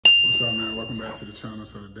What's up, man? Welcome back to the channel.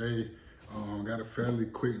 So today, got a fairly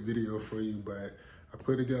quick video for you, but I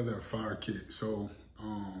put together a fire kit. So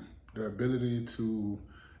the ability to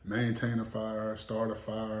maintain a fire, start a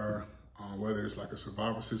fire, whether it's like a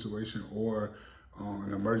survival situation or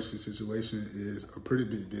an emergency situation, is a pretty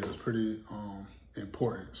big deal. It's pretty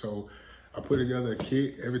important. So I put together a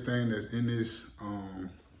kit. Everything that's in this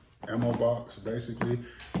ammo box basically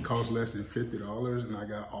costs less than $50, and I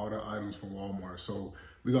got all the items from Walmart. So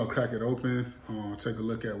we're gonna crack it open, take a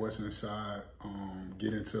look at what's inside,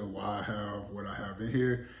 get into why I have what I have in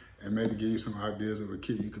here, and maybe give you some ideas of a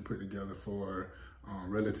kit you could put together for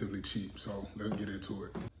relatively cheap. So let's get into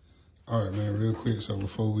it. All right, man, real quick. So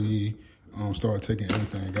before we start taking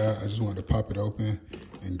everything out, I just wanted to pop it open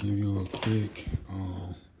and give you a quick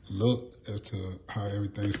look as to how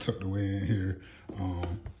everything's tucked away in here.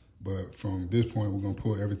 But from this point, we're gonna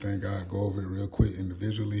pull everything out, go over it real quick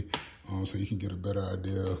individually, so you can get a better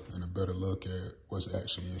idea and a better look at what's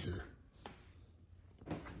actually in here.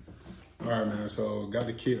 All right, man, so got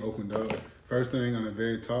the kit opened up. First thing on the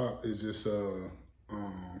very top is just a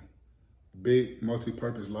big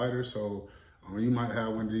multi-purpose lighter. So you might have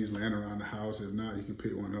one of these laying around the house. If not, you can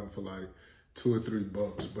pick one up for like $2 or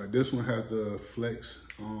 $3. But this one has the flex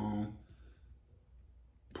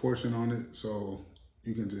portion on it, so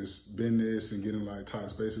you can just bend this and get in like tight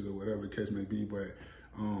spaces or whatever the case may be, but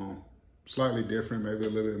slightly different, maybe a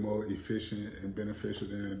little bit more efficient and beneficial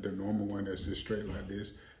than the normal one that's just straight like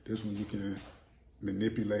this. This one you can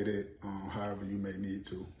manipulate it however you may need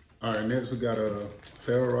to. All right, next we got a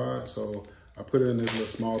ferro rod. So I put it in this little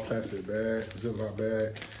small plastic bag, Ziploc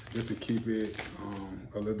bag, just to keep it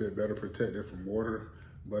a little bit better protected from water.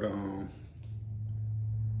 But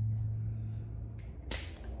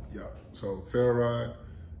yeah, so ferro rod,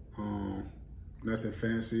 nothing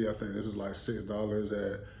fancy. I think this was like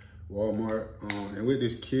 $6 at Walmart. And with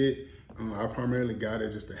this kit, I primarily got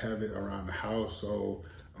it just to have it around the house. So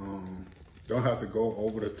don't have to go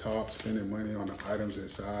over the top spending money on the items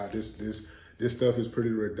inside. This stuff is pretty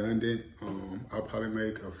redundant. I'll probably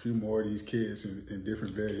make a few more of these kits in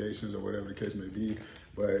different variations or whatever the case may be.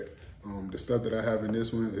 But the stuff that I have in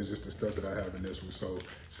this one is just the stuff that I have in this one. So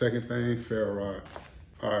second thing, ferro rod.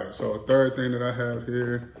 All right, so a third thing that I have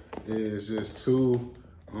here is just two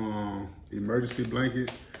emergency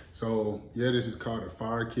blankets. So yeah, this is called a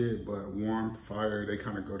fire kit, but warmth, fire, they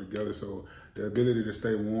kind of go together. So the ability to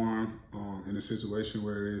stay warm in a situation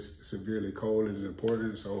where it's severely cold is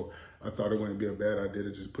important. So I thought it wouldn't be a bad idea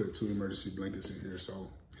to just put two emergency blankets in here. So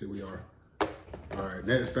here we are. All right,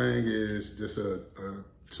 next thing is just a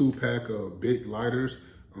 2-pack of Bic Lighters.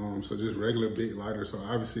 So just regular Bic lighters. So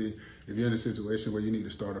obviously, if you're in a situation where you need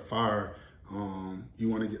to start a fire, you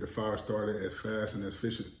want to get the fire started as fast and as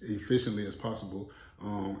efficiently as possible.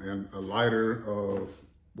 And a lighter of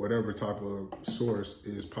whatever type of source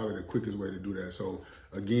is probably the quickest way to do that. So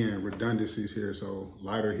again, redundancies here. So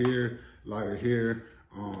lighter here, lighter here.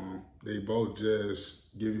 They both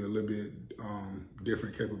just give you a little bit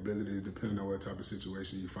different capabilities depending on what type of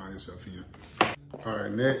situation you find yourself in. All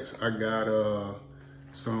right, next I got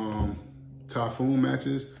some Typhoon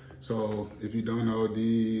Matches. So if you don't know,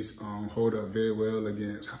 these hold up very well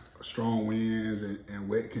against strong winds and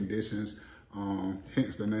wet conditions,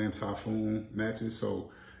 hence the name Typhoon Matches.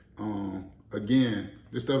 So again,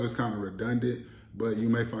 this stuff is kind of redundant, but you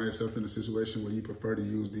may find yourself in a situation where you prefer to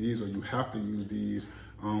use these or you have to use these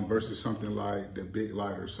versus something like the Bic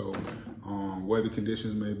lighter. So weather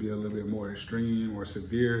conditions may be a little bit more extreme or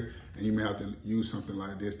severe, and you may have to use something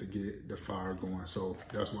like this to get the fire going. So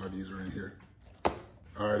that's why these are in here.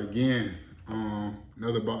 All right, again,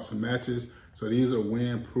 another box of matches. So these are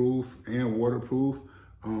windproof and waterproof,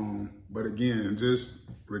 but again, just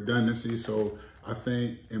redundancy. So I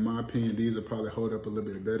think, in my opinion, these will probably hold up a little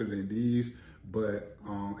bit better than these. But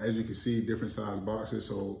as you can see, different size boxes.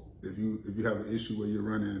 So if you have an issue where you're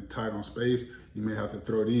running tight on space, you may have to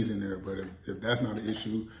throw these in there. But if that's not an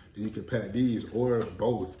issue, then you can pack these or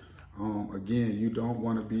both. Again, you don't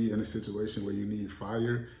want to be in a situation where you need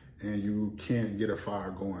fire and you can't get a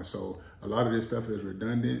fire going. So a lot of this stuff is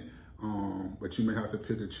redundant, but you may have to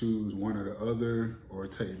pick or choose one or the other or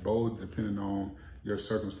take both depending on your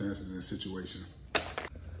circumstances and situation.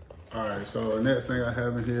 All right, so the next thing I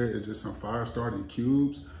have in here is just some fire starting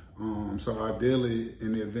cubes. So ideally,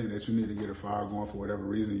 in the event that you need to get a fire going for whatever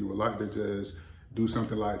reason, you would like to just do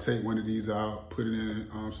something like take one of these out, put it in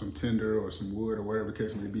some tinder or some wood or whatever the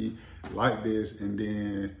case may be, like this, and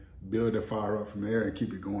then build the fire up from there and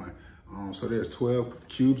keep it going. So there's 12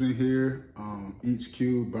 cubes in here. Each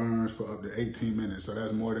cube burns for up to 18 minutes. So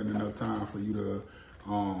that's more than enough time for you to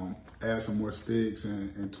add some more sticks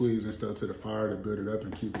and twigs and stuff to the fire to build it up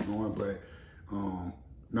and keep it going. But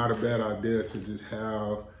not a bad idea to just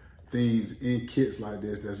have things in kits like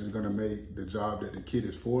this that's just gonna make the job that the kit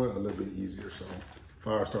is for a little bit easier. So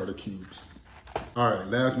fire starter cubes. All right,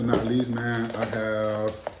 last but not least, man, I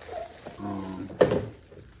have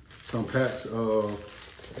some packs of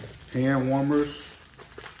hand warmers,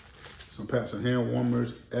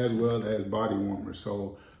 as well as body warmers.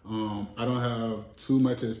 So I don't have too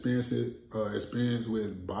much experience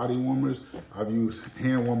with body warmers. I've used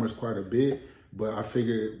hand warmers quite a bit, but I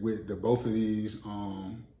figured with the both of these,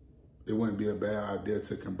 it wouldn't be a bad idea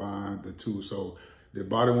to combine the two. So the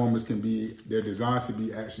body warmers they're designed to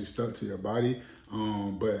be actually stuck to your body,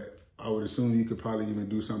 but I would assume you could probably even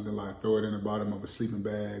do something like throw it in the bottom of a sleeping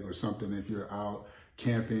bag or something if you're out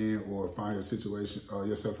camping or find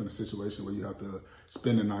yourself in a situation where you have to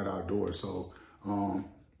spend the night outdoors. So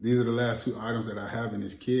these are the last two items that I have in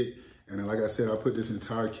this kit. And then, like I said, I put this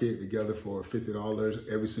entire kit together for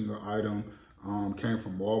 $50. Every single item came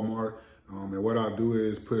from Walmart. And what I'll do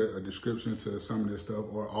is put a description to some of this stuff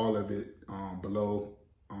or all of it below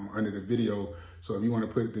under the video. So if you want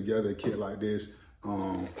to put it together, a kit like this,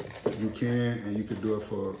 you can, and you can do it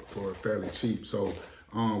for fairly cheap. So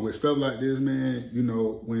with stuff like this, man, you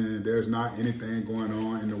know, when there's not anything going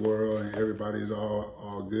on in the world and everybody's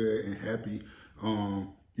all good and happy,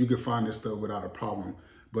 you can find this stuff without a problem.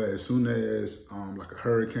 But as soon as like a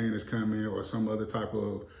hurricane is coming or some other type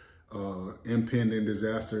of impending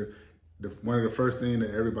disaster, one of the first things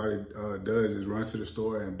that everybody does is run to the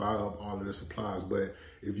store and buy up all of the supplies. But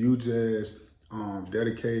if you just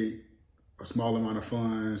dedicate a small amount of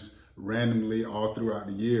funds randomly all throughout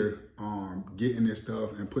the year, getting this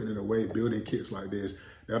stuff and putting it away, building kits like this,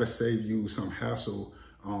 that'll save you some hassle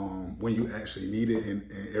when you actually need it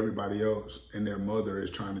and everybody else and their mother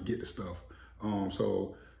is trying to get the stuff.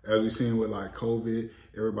 So as we've seen with like COVID,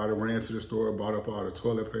 everybody ran to the store, bought up all the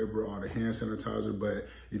toilet paper, all the hand sanitizer. But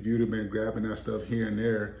if you'd have been grabbing that stuff here and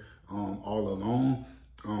there all alone,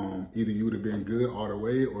 either you would have been good all the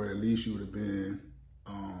way, or at least you would have been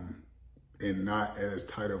in not as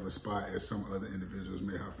tight of a spot as some other individuals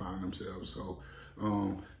may have found themselves. So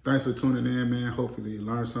thanks for tuning in, man. Hopefully you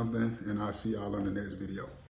learned something, and I'll see y'all on the next video.